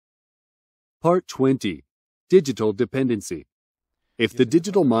Part 20. Digital Dependency. If the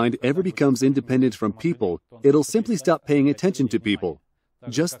digital mind ever becomes independent from people, it'll simply stop paying attention to people,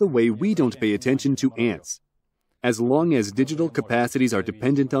 just the way we don't pay attention to ants. As long as digital capacities are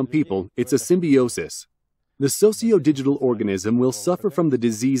dependent on people, it's a symbiosis. The socio-digital organism will suffer from the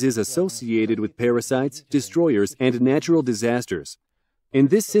diseases associated with parasites, destroyers, and natural disasters. In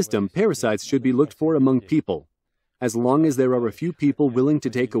this system, parasites should be looked for among people. As long as there are a few people willing to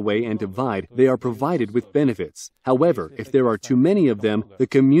take away and divide, they are provided with benefits. However, if there are too many of them, the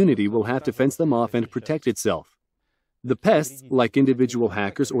community will have to fence them off and protect itself. The pests, like individual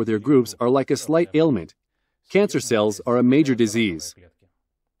hackers or their groups, are like a slight ailment. Cancer cells are a major disease.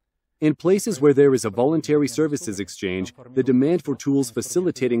 In places where there is a voluntary services exchange, the demand for tools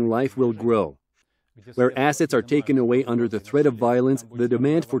facilitating life will grow. Where assets are taken away under the threat of violence, the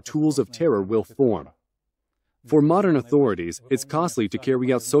demand for tools of terror will form. For modern authorities, it's costly to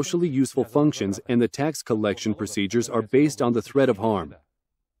carry out socially useful functions, and the tax collection procedures are based on the threat of harm.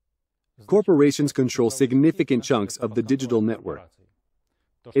 Corporations control significant chunks of the digital network.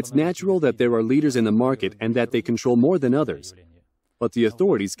 It's natural that there are leaders in the market and that they control more than others. But the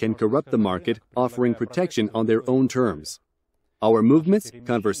authorities can corrupt the market, offering protection on their own terms. Our movements,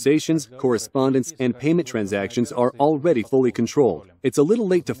 conversations, correspondence, and payment transactions are already fully controlled. It's a little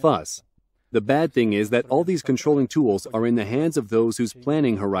late to fuss. The bad thing is that all these controlling tools are in the hands of those whose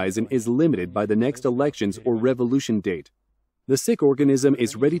planning horizon is limited by the next elections or revolution date. The sick organism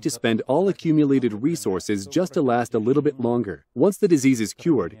is ready to spend all accumulated resources just to last a little bit longer. Once the disease is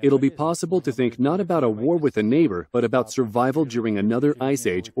cured, it'll be possible to think not about a war with a neighbor, but about survival during another ice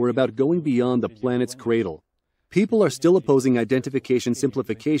age or about going beyond the planet's cradle. People are still opposing identification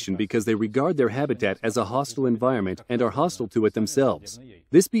simplification because they regard their habitat as a hostile environment and are hostile to it themselves.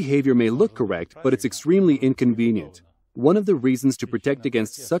 This behavior may look correct, but it's extremely inconvenient. One of the reasons to protect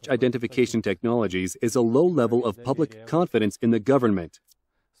against such identification technologies is a low level of public confidence in the government.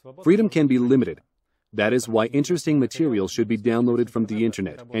 Freedom can be limited. That is why interesting material should be downloaded from the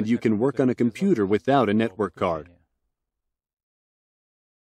internet, and you can work on a computer without a network card.